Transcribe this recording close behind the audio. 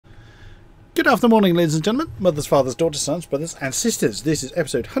Good afternoon, ladies and gentlemen, mothers, fathers, daughters, sons, brothers and sisters. This is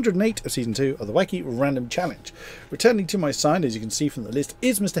episode 108 of Season 2 of the Wacky Random Challenge. Returning to my side, as you can see from the list,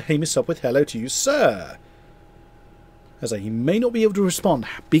 is Mr. Hamish Sopwith. Hello to you, sir. As he may not be able to respond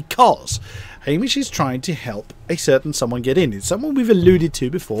because Hamish is trying to help a certain someone get in. It's someone we've alluded to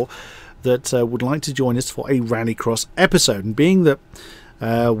before that would like to join us for a Rallycross episode. And being that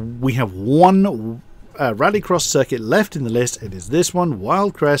we have one Rallycross circuit left in the list, it is this one,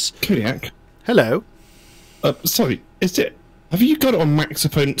 Wildcrest. Kodiak. Hello. Sorry, is it? Have you got it on Max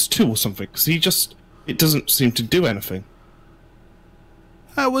Opponents 2 or something? Because it doesn't seem to do anything.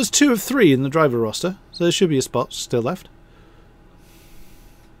 That was 2 of 3 in the driver roster, so there should be a spot still left.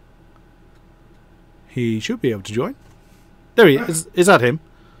 He should be able to join. There he is. Is that him?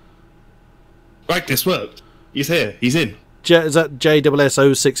 Right, this worked. He's here. He's in. Is that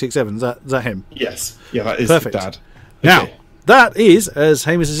JSS0667? Is that him? Yes. Yeah, that is perfect. Dad. Okay. Now, that is, as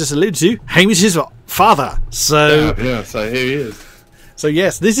Hamish has just alluded to, Hamish's father. So yeah, so here he is. So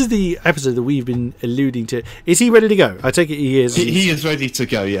yes, this is the episode that we've been alluding to. Is he ready to go? I take it he is. He is ready to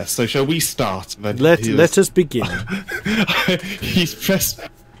go, yes. So shall we start? Let us begin. He's pressed...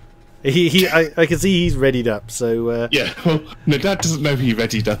 I can see he's readied up, so... Yeah, well, no, Dad doesn't know he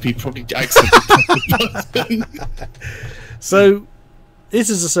readied up. He probably accidentally pressed the button. So, this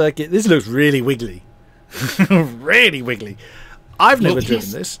is a circuit. This looks really wiggly. Really wiggly. I've never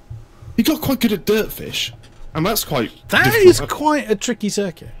driven this. He got quite good at Dirtfish, and that's quite That difficult. is quite a tricky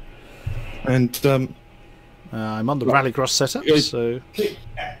circuit. And, I'm on the Rallycross setup, so... Click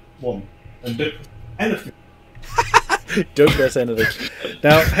F1 and don't press anything. Don't press anything.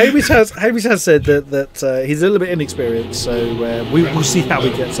 Now, Hamish has said that he's a little bit inexperienced, so we'll see how he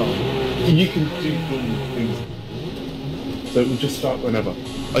gets on. You can do things. So we'll just start whenever.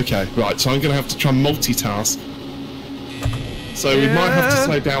 Okay, right, so I'm going to have to try and multitask. So we might have to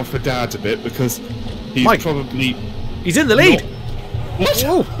slow down for Dad a bit because he's probably... He's in the lead! What?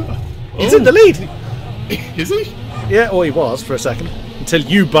 Oh, he's in the lead! Is he? Yeah, or he was for a second. Until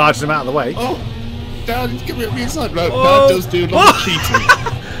you barged him out of the way. Oh, Dad, he's giving me excited. No, Dad does do a lot of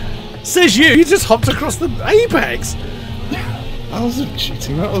cheating. Says you just hopped across the apex! I wasn't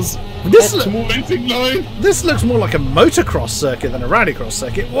cheating, that was optimal racing line. This looks more like a motocross circuit than a rallycross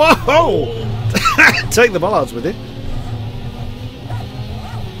circuit. Whoa! Take the bollards with it.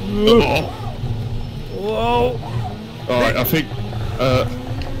 Oh. Whoa! Alright, I think...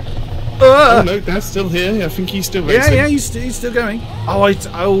 oh no, Dad's still here. I think he's still racing. Yeah, he's still going. Oh,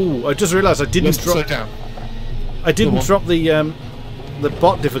 I just realised I didn't drop... Slow down. I didn't drop the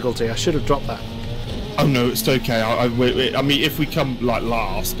bot difficulty. I should have dropped that. Oh no, it's okay. I mean, if we come like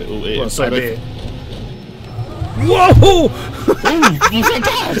last, Well, so be it. Whoa! Oh, was that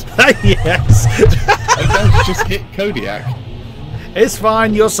Dad? Yes. And Dad just hit Kodiak. It's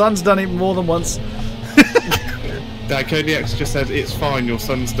fine. Your son's done it more than once. Dad, Kodiak's just said it's fine. Your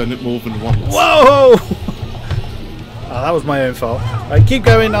son's done it more than once. Whoa! Oh, that was my own fault. Right, keep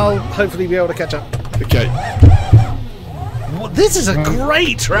going. I'll hopefully be able to catch up. Okay. Well, this is a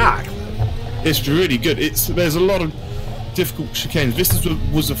great track. It's really good. There's a lot of difficult chicanes. This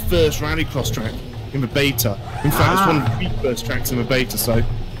was the first Rallycross track in the beta. In fact, it's one of the first tracks in the beta, so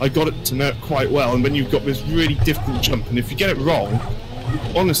I got it to know it quite well. And when you've got this really difficult jump, and if you get it wrong,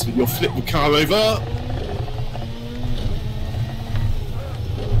 honestly, you'll flip the car over.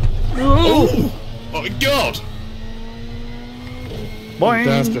 Oh my God! Boing.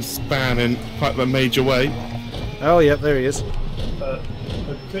 Dad's just spanning quite a major way. Oh, yep, there he is.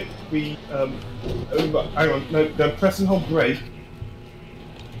 Click the hang on, no, press and hold brake.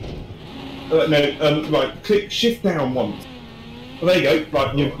 Right, click shift down once. Well, there you go.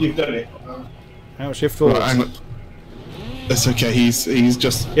 Right, you've done it. Now shift forward. Right, hang on. That's okay. He's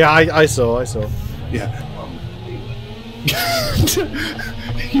just. Yeah, I saw. Yeah.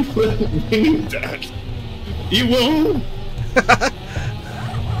 You weren't winning, Dad. You won.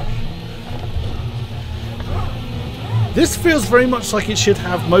 This feels very much like it should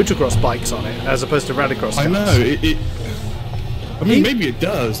have motocross bikes on it, as opposed to rallycross. I know. I mean, maybe it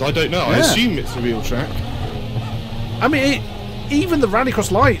does. I don't know. Yeah. I assume it's a real track. I mean, even the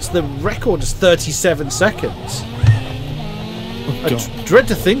rallycross lights, the record is 37 seconds. Oh, I dread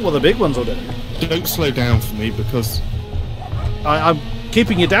to think what the big ones will do. Don't slow down for me because I'm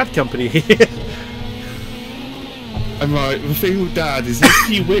keeping your dad company here. I'm right. The thing with Dad is if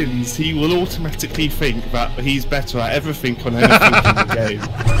he wins, he will automatically think that he's better at everything on anything in the game.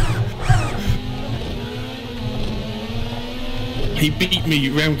 He beat me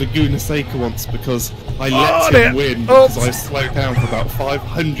round Laguna Seca once because I let him win because I slowed down for about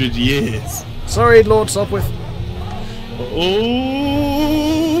 500 years. Sorry, Lord Sopwith.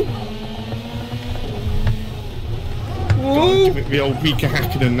 Oh! the old Mika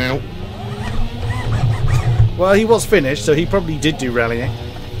Hakkinen now. Well, he was finished, so he probably did do rallying.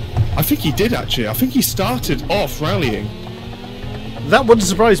 I think he did actually. I think he started off rallying. That wouldn't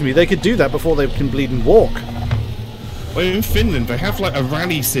surprise me. They could do that before they can bleed and walk. Well, in Finland, they have like a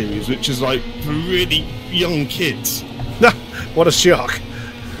rally series, which is like for really young kids. What a shock.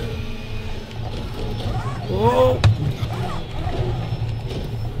 Whoa.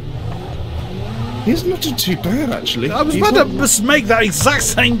 He's not too bad, actually. I was about to just make that exact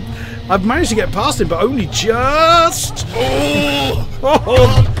same... I've managed to get past him, but only just... Oh!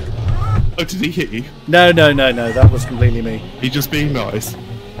 Oh, did he hit you? No. That was completely me. He just being nice.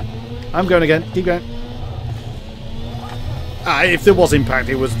 I'm going again. Keep going. If there was impact,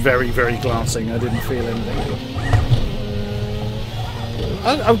 it was very, very glancing. I didn't feel anything.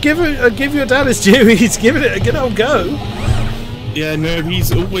 I'll give your dad his due. He's giving it a good old go. Yeah, no,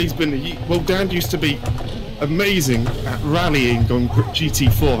 he's always been... Well, Dad used to be amazing at rallying on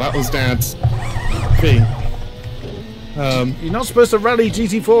GT4. That was Dad's thing. You're not supposed to rally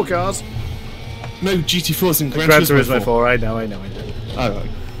GT4 cars. No, GT4's in Gran Turismo 4. I know. Oh,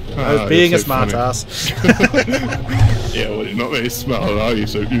 I was being a smart ass. Yeah, well, you're not very smart, are you?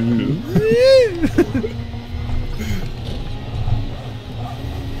 So...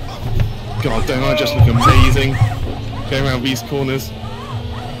 God, don't I just look amazing? Go around these corners.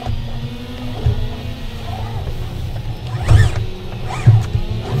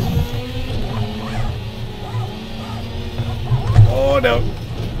 Oh no!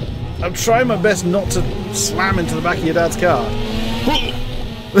 I'm trying my best not to slam into the back of your dad's car.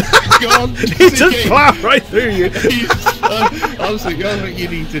 God, he just plowed right through you. Honestly, that's what you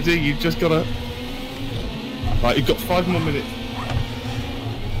need to do. You've just gotta. Right, you've got 5 more minutes.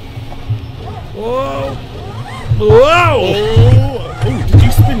 Whoa! Whoa! Oh, did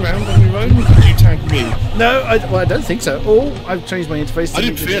you spin round on your own or did you tag me? No, I don't think so. Oh, I've changed my interface. I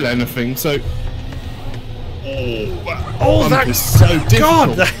didn't feel anything, so... that is so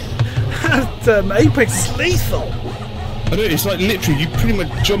difficult. God, that Apex is lethal. I know, it's like literally, you pretty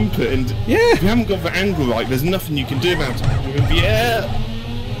much jump it and if you haven't got the angle right, there's nothing you can do about it. You're in the air.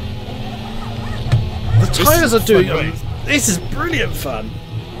 The tyres are doing... This is brilliant fun.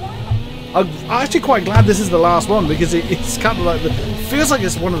 I'm actually quite glad this is the last one because it's kind of like it feels like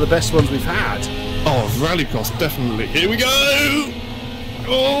it's one of the best ones we've had. Oh, Rallycross, definitely. Here we go!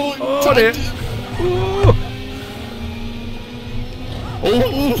 Oh dear! Oh!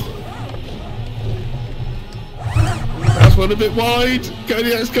 That's one a bit wide.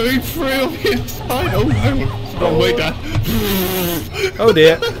 Kodiak's going through on the inside. Oh no! Wrong way, Dad. Oh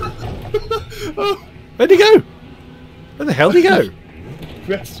dear! Where'd he go? Where the hell did he go?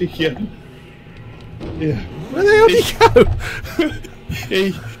 Rest again. Yeah. Where the hell did he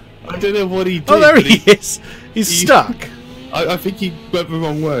go? I don't know what he did. Oh, there he is. He's stuck. I think he went the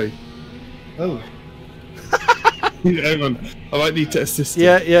wrong way. Oh. Hang on. I might need to assist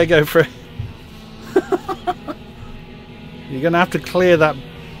him. Yeah, go for it. You're going to have to clear that,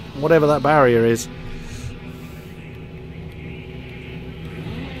 whatever that barrier is.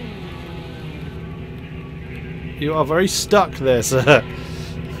 You are very stuck there, sir.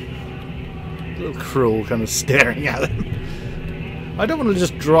 A little cruel, kind of staring at him. I don't want to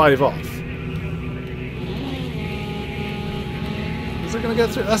just drive off. Is it going to get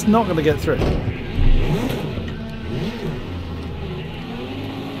through? That's not going to get through.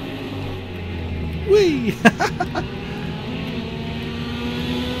 Whee!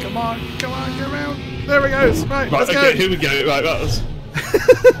 Come on, get around. There we go. Right, let's go. Here we go. Right, that was...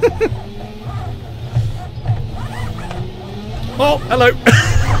 Oh, hello.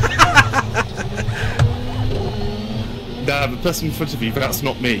 Nah, the person in front of you, that's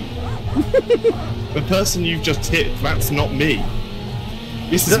not me. The person you've just hit, that's not me.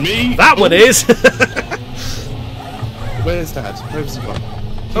 This is me. That one is. Where's Dad? Where's he gone?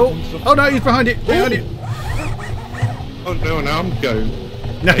 Oh no, he's behind it. Behind it. Oh no, now I'm going.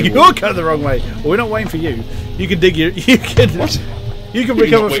 No, you're going the wrong way. Well, we're not waiting for you. You can dig your. You can. What? You can You're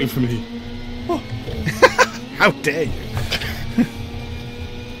recover. not waiting for me. Oh. How dare you?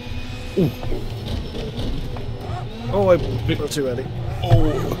 Oh, I got too early.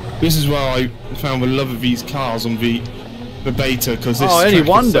 Oh, this is where I found the love of these cars on the beta because this track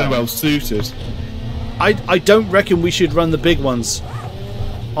is so well suited. I don't reckon we should run the big ones.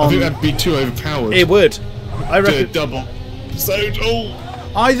 I think that'd be too overpowered. It would. I reckon do a double. So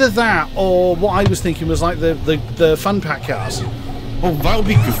either that or what I was thinking was like the fun pack cars. Oh, that would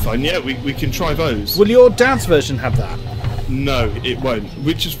be good fun. Yeah, we can try those. Will your dad's version have that? No, it won't.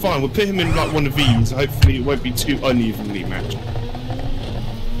 Which is fine. We'll put him in like one of these. Hopefully, it won't be too unevenly matched.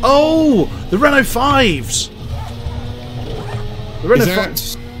 Oh, the Renault 5s. The Renault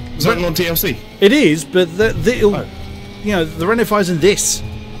Is that not DLC? It is, but you know, the Renault 5's in this.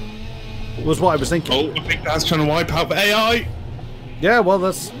 Was what I was thinking. Oh, I think that's trying to wipe out the AI. Yeah, well,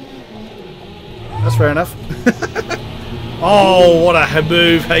 that's fair enough. Oh, what a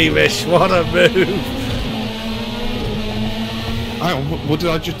move, Hamish! What a move! Hang on, what did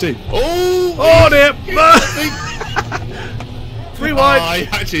I just do? Oh! Oh dear! Free wide. I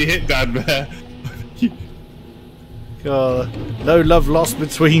actually hit Dad there. God, no love lost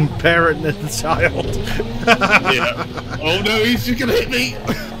between parent and child. Yeah. Oh no, he's just gonna hit me.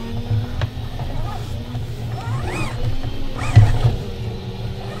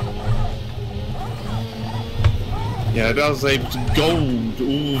 Yeah, that was able to gold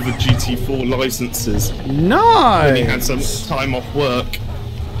all the GT4 licenses. Nice! And he had some time off work.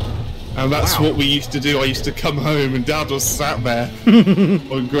 And that's what we used to do. I used to come home and Dad was sat there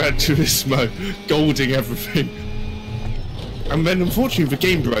on Gran Turismo, golding everything. And then unfortunately the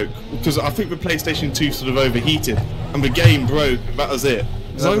game broke, because I think the PlayStation 2 sort of overheated, and the game broke, and that was it.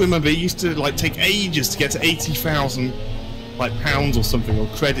 Because I remember it used to like take ages to get to 80,000 like pounds or something, or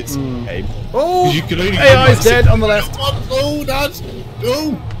credits in the game. Oh! You could only AI's dead on the left. Oh, Dad!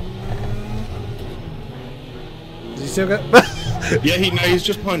 Oh! Did he still go? Yeah, he's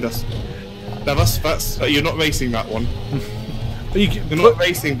just behind us. Now that's you're not racing that one. You're not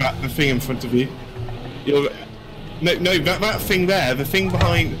racing the thing in front of you. No, that thing there, the thing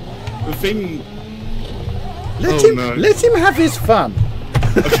behind, the thing. Let him have his fun.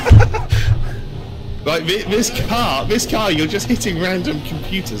 Like this car, you're just hitting random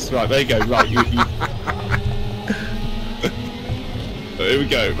computers. Right, there you go. Right, you. Here we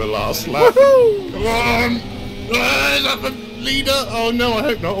go, the last lap. Come on! Is that the leader? Oh no, I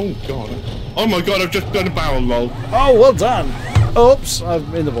hope not. Oh god. Oh my god, I've just done a barrel roll. Oh, well done. Oops,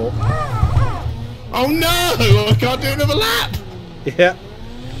 I'm in the wall. Oh no! I can't do another lap! Yeah.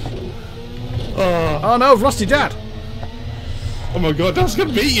 Oh no, I've lost your dad. Oh my god, Dad's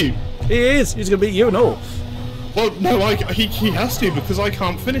gonna beat you! He is. He's gonna beat you and all. Well, no, he has to, because I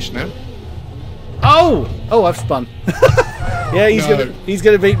can't finish now. Oh! Oh, I've spun. Yeah, he's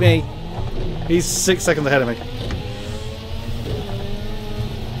gonna beat me. He's 6 seconds ahead of me.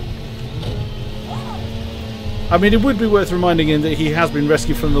 I mean, it would be worth reminding him that he has been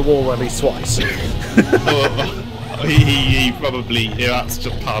rescued from the wall at least twice. He probably, that's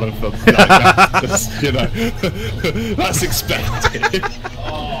just part of the, that's, you know, that's expected.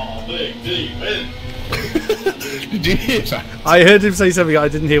 Oh, big D win. Did you hear that? I heard him say something, I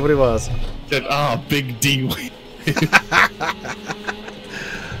didn't hear what it was. He said, big D win.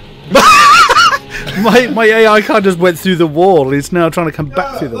 my AI card just went through the wall. It's now trying to come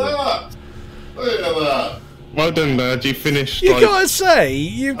back through the wall. Look at that. Well done, Dad. You finished. You've got to say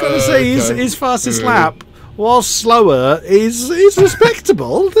his fastest lap, while slower, is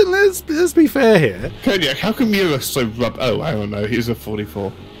respectable. let's be fair here. Kodiak, how come you are so rub? Oh, I don't know. He's a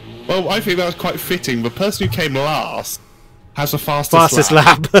 44. Well, I think that was quite fitting. The person who came last has the fastest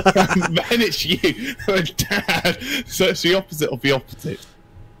lap. And then it's you, Dad. So it's the opposite of the opposite.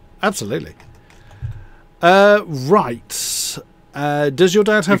 Absolutely. Right. Does your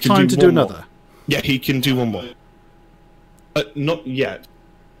dad have time to do another? More. Yeah, he can do one more. Not yet.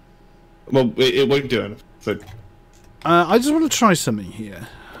 Well, it won't do anything. So. I just want to try something here.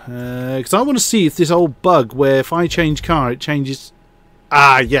 Because I want to see if this old bug where if I change car, it changes...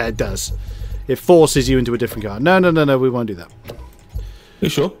 Ah, yeah, it does. It forces you into a different car. No, we won't do that. You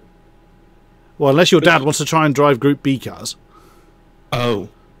sure? Well, unless your dad wants to try and drive Group B cars. Oh.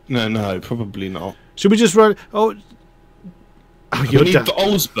 No, probably not. Should we just run... Oh, we need the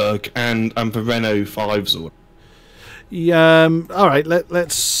Olsberg and the Renault 5s. Or... Yeah, all right,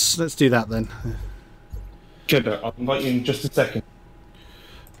 let's do that then. Good, I'll invite you in just a second.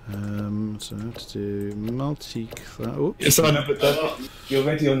 So I have to do multi-class. Yes, I know, but you're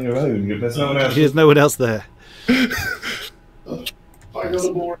ready on your own. There's no one else. There's no one else there. I got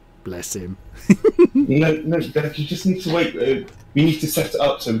a board. Bless him. No, Dad, you just need to wait. We need to set it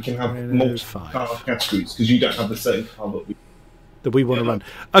up so we can have multiple car categories, because you don't have the same car that we want to run.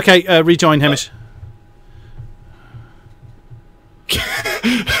 Okay, rejoin, Hamish.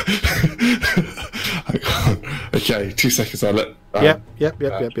 Okay, 2 seconds. I'll let. Yep.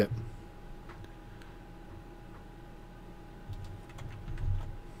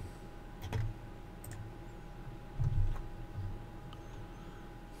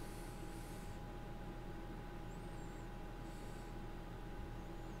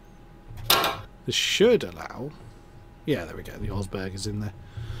 This should allow. Yeah, there we go. The Olsberg is in there.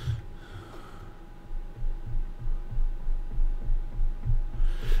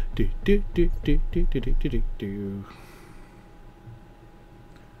 Do.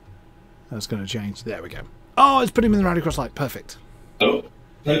 That's going to change. There we go. Oh, it's put him in the Rallycross light. Perfect. Oh,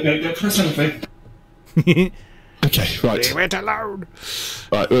 no, press anything. Okay, right. Leave it alone.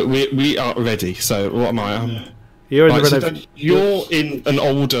 Right, we are ready. So what am I? You're in right, the so you're in an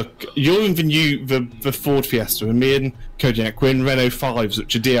older. You're in the Ford Fiesta, and me and Kodiak, we're in Renault 5s,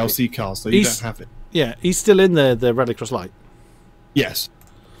 which are DLC cars, so you don't have it. Yeah, he's still in the Rallycross light. Yes.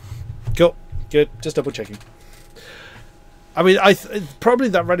 Cool. Good. Just double checking. I mean, probably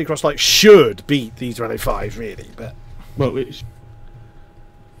that Rallycross light should beat these Renault 5s, really, but. Well,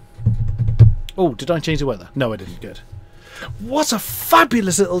 oh, did I change the weather? No, I didn't. Good. What a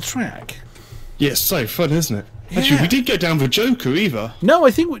fabulous little track. yeah, it's so fun, isn't it? Actually, Yeah. we didn't go down the Joker either. No,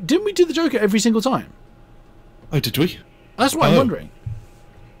 I think didn't we do the Joker every single time? Oh, did we? That's what I'm wondering.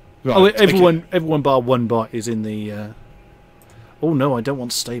 Right, Oh, everyone bar one bar is in the. Oh no, I don't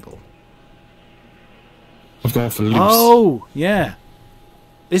want stable. I've gone for loose. Oh yeah,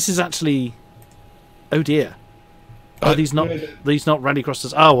 this is actually. Oh dear. Are these not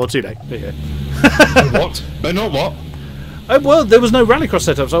rallycrossers? Oh well, too late. There you go. What? No, not what? Oh, well, there was no rallycross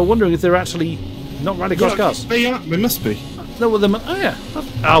setup, so I'm wondering if they're actually not rallycross cars. They must be. No, well, oh yeah.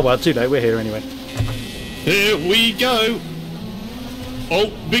 Oh well, too late. We're here anyway. Here we go.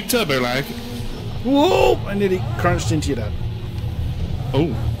 Oh, big turbo lag. Whoa! I nearly crunched into your dad.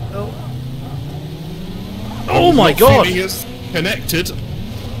 Oh. Oh. Oh my god! Feeling as connected.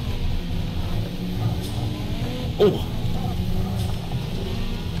 Oh.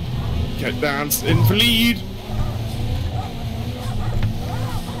 Get down in for lead.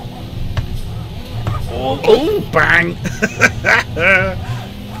 Oh, bang!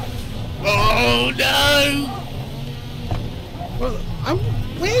 Oh no! Well,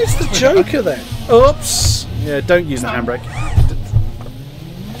 where's the Joker then? Oops! Yeah, don't use the handbrake.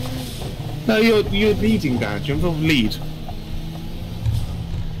 No, you're leading, Dad. You're involved lead.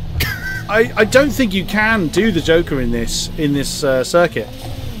 I don't think you can do the Joker in this circuit.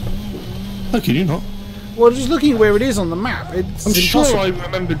 How can you not? Well, just looking at where it is on the map, it's I'm impossible. sure I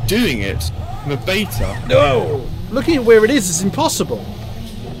remember doing it in the beta. No! Looking at where it is, it's impossible.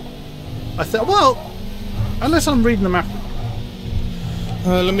 I thought, well, unless I'm reading the map.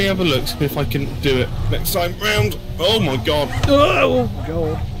 Let me have a look, see if I can do it next time round. Oh my god. Oh,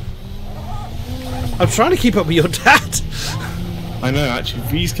 God. I'm trying to keep up with your dad. I know, actually,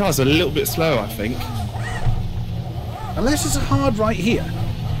 these cars are a little bit slow, I think. Unless it's a hard right here.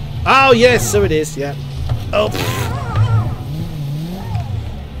 Oh, yes, so it is, yeah. Oh.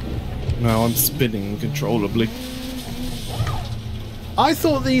 No, I'm spinning uncontrollably. I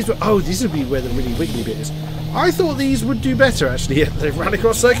thought these were... Oh, this would be where the really wiggly bit is. I thought these would do better, actually, at the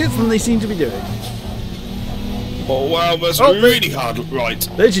Rallycross circuits than they seem to be doing. Oh wow, that's really hard. Right.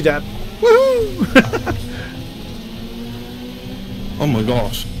 There's your dad. Woohoo! Oh my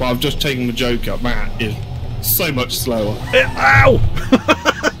gosh. Well, I've just taken the Joker. That is so much slower. Ow!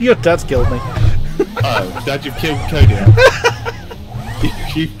 Your dad's killed me. Oh, Dad, you've killed Kodiak.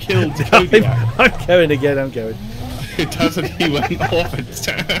 You've killed Kodiak. I'm going again, I'm going. It doesn't, he went off and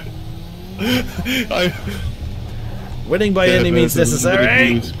Winning by any means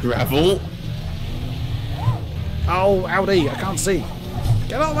necessary. Gravel. Oh, Audi, I can't see.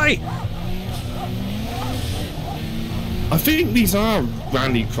 Get out of the way! I think these are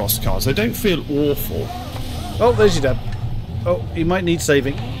rallycross cars. They don't feel awful. Oh, there's your dad. Oh, he might need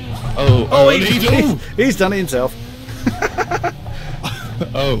saving. Oh, He's done it himself.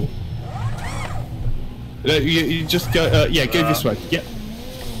 Oh. You just go, yeah, go this way. Yep.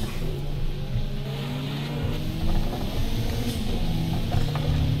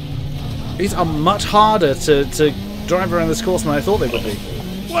 These are much harder to drive around this course than I thought they would be.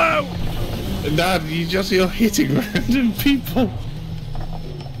 Whoa! Dad, you're hitting random people.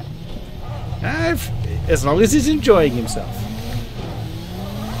 As long as he's enjoying himself.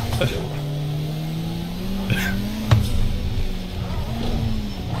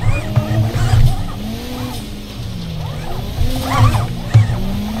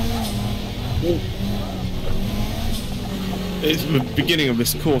 It's the beginning of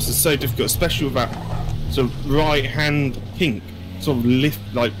this course is so difficult, especially with that sort of right hand kink. Sort of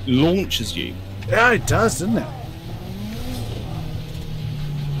launches you. Yeah, it does, doesn't it?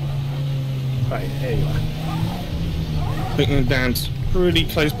 Right, there you are. I think Dan's pretty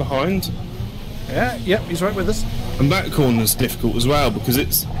close behind. Yeah, yep, he's right with us. And that corner's difficult as well because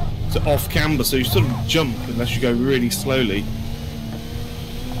it's off camber, so you sort of jump unless you go really slowly.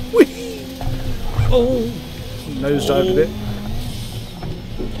 Whee! Oh! Nosedived a bit.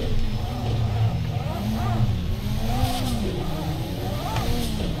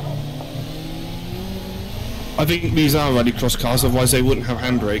 I think these are rallycross cars, otherwise they wouldn't have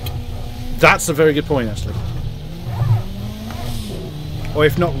handbrake. That's a very good point, actually. Or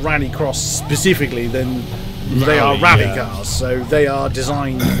if not Rallycross specifically, then they are rally cars, so they are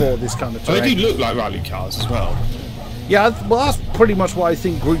designed for this kind of terrain. They do look like rally cars as well. Yeah, well, that's pretty much what I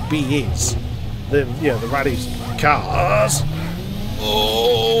think Group B is. The rally cars.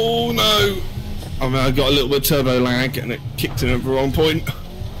 Oh no! I mean, I got a little bit of turbo lag and it kicked in at the wrong point.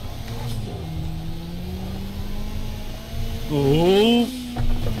 Oh!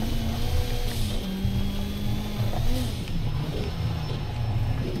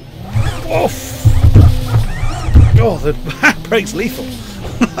 Off! Oh, the handbrake's lethal.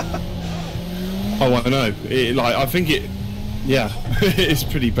 Oh, I know. I think it. Yeah, it's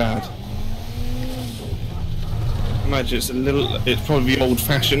pretty bad. Imagine it's probably the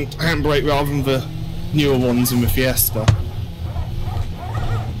old-fashioned handbrake rather than the newer ones in the Fiesta.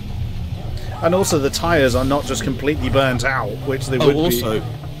 And also the tyres are not just completely burnt out, which they would be.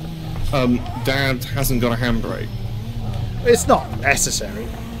 Dad hasn't got a handbrake. It's not necessary.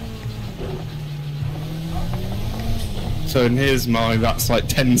 So in his mind, that's like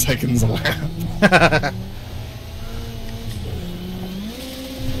 10 seconds a lap.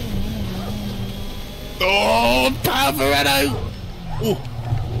 Oh, Pavareno!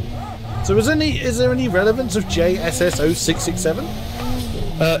 So is there any relevance of JSS0667?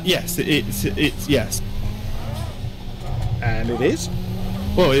 Yes, it's yes. And it is?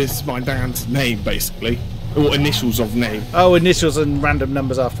 Well, it's my dad's name, basically. Or initials of name. Oh, initials and random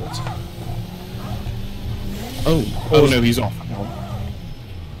numbers afterwards. Oh no, he's off now.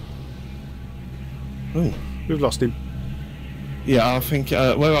 Oh. We've lost him. Yeah, I think,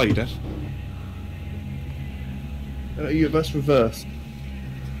 where are you, Dad? That's reversed.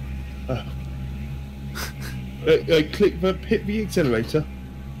 Hit the accelerator.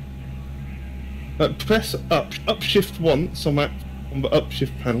 Press up shift once on the up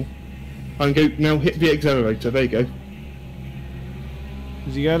shift panel. And go, now hit the accelerator, there you go.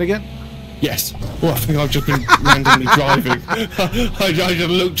 Is he going again? Yes. Well, I think I've just been randomly driving. I just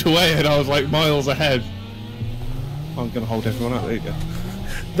looked away and I was like miles ahead. I'm going to hold everyone up, there you go.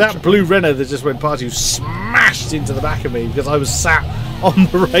 That blue Renault that just went past you smashed into the back of me because I was sat on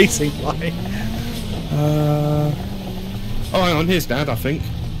the racing line. Oh, hang on, here's Dad, I think.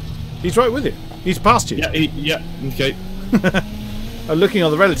 He's right with you. He's past you. Yeah, yeah, okay. I'm looking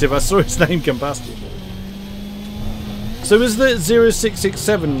on the relative, I saw his name come past you. So is the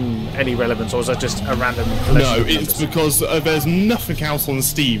 0667 any relevance, or is that just a random collection? No, it's because there's nothing else on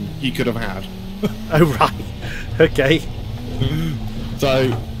Steam he could have had. Oh, right. Okay.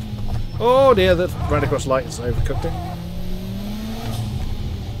 So... Oh dear, the Rallycross light has overcooked it.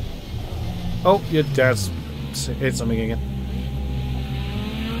 Oh, your dad's hit something again.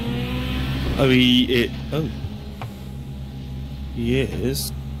 Oh, he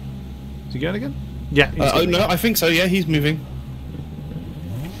is. Is he going again? Yeah. Oh no, I think so. Yeah, he's moving.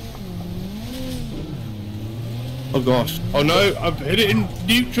 Oh gosh. Oh no, I've hit it in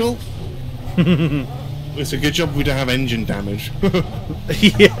neutral. It's a good job we don't have engine damage.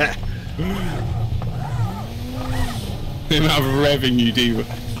 Yeah. The amount of revving you do.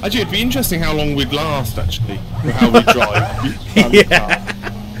 Actually, it'd be interesting how long we'd last, actually. Or how we drive. Yeah.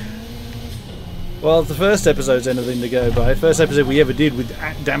 Well, the first episode's anything to go by. First episode we ever did with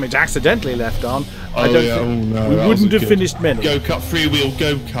damage accidentally left on. Oh, I don't think we wouldn't have finished many. Go-kart, freewheel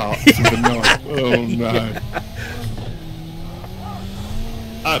go-karts in the night. Oh no. Yeah.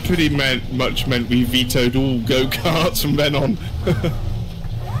 That pretty much meant we vetoed all go-karts from then on.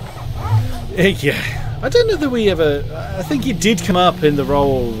 Yeah. I don't know that we ever... I think it did come up in the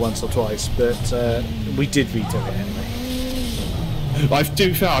roll once or twice, but we did veto it anyway. I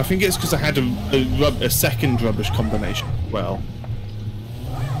think it's because I had a second rubbish combination. Well,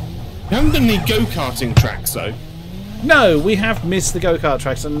 we haven't done any go-karting tracks though. No, we have missed the go-kart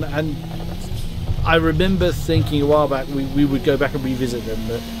tracks, and I remember thinking a while back we would go back and revisit them,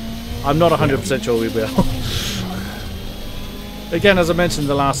 but I'm not 100% sure we will. Again, as I mentioned in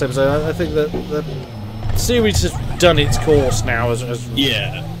the last episode, I think that the series has done its course now.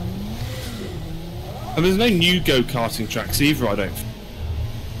 Yeah. And there's no new go-karting tracks either, I don't think.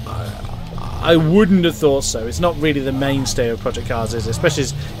 I wouldn't have thought so. It's not really the mainstay of Project Cars, is it? Especially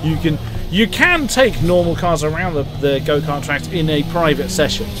as you can take normal cars around the go-kart tracks in a private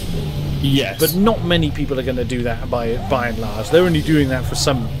session. Yes. But not many people are going to do that by and large. They're only doing that for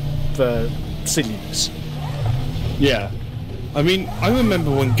silliness. Yeah. I mean, I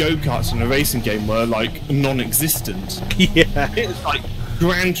remember when go-karts in a racing game were like non-existent. Yeah. It was like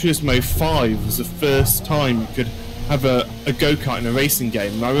Gran Turismo 5 was the first time you could have a go-kart in a racing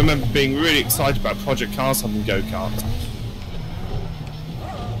game, and I remember being really excited about Project Cars having go-karts.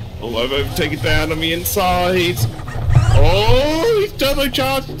 Oh, I've overtaken down on the inside. Oh, he's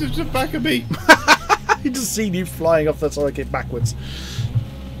turbocharged to the back of me. He just seen you flying off the circuit backwards.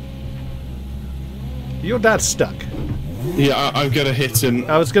 Your dad's stuck. Yeah, I'm gonna hit him.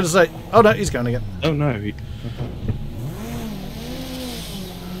 I was going to say, oh no, he's going again. Oh no.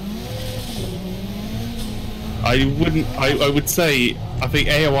 I wouldn't. I would say. I think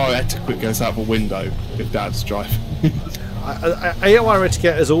AOR etiquette goes out the window if Dad's driving. AOR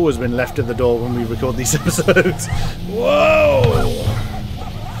etiquette has always been left at the door when we record these episodes. Whoa!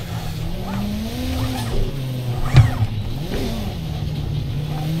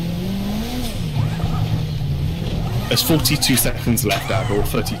 There's 42 seconds left, Dad, or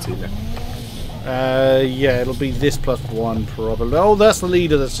 32 now. Yeah, it'll be this plus one probably. Oh, that's the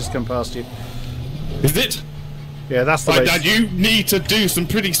leader that's just come past you. Is it? Yeah, that's the right, race. Dad, you need to do some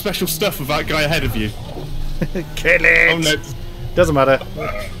pretty special stuff with that guy ahead of you. Kill it! Oh no. Doesn't matter.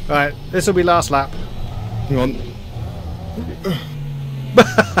 Alright, this will be last lap. Hang on.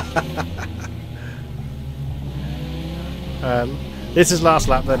 This is last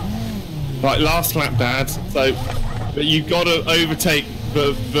lap then. Right, last lap, Dad. So, but you've got to overtake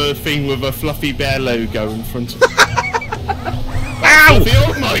the thing with a fluffy bear logo in front of it. Ow! Fluffy,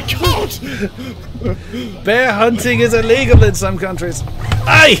 oh my god! Bear hunting is illegal in some countries.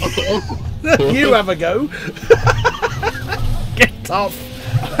 Hey! You have a go. Get off.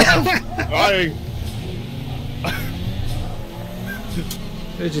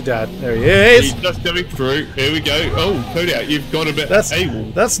 Where's your dad? There he is. He's just coming through. Here we go. Oh, Kodiak, you've got a bit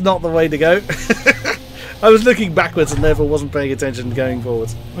able. That's not the way to go. I was looking backwards and therefore wasn't paying attention going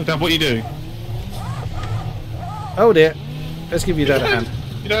forwards. Oh, Dad, what are you doing? Oh dear. Let's give you Dad a hand.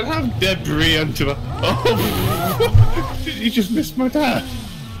 You don't have debris onto the... Oh! You just missed my dad.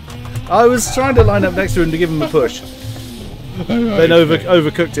 I was trying to line up next to him to give him a push. Then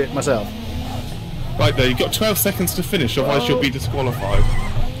overcooked it myself. Right there, you've got 12 seconds to finish, otherwise you'll be disqualified.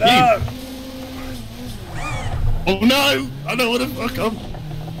 No. Oh no! I don't want to fuck up.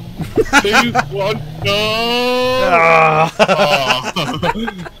 2, 1, no!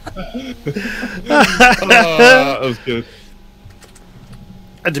 That was good.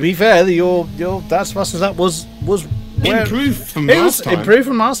 And to be fair, your dad's fastest lap was improved from last time. Improved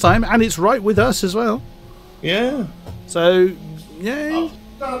from last time, and it's right with us as well. Yeah. So, yeah.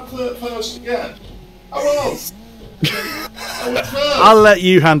 Dad first again. I was. I'll let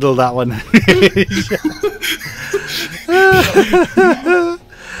you handle that one.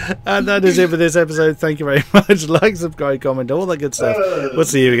 And that is it for this episode. Thank you very much. Like, subscribe, comment, all that good stuff. We'll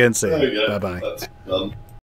see you again soon. Bye bye.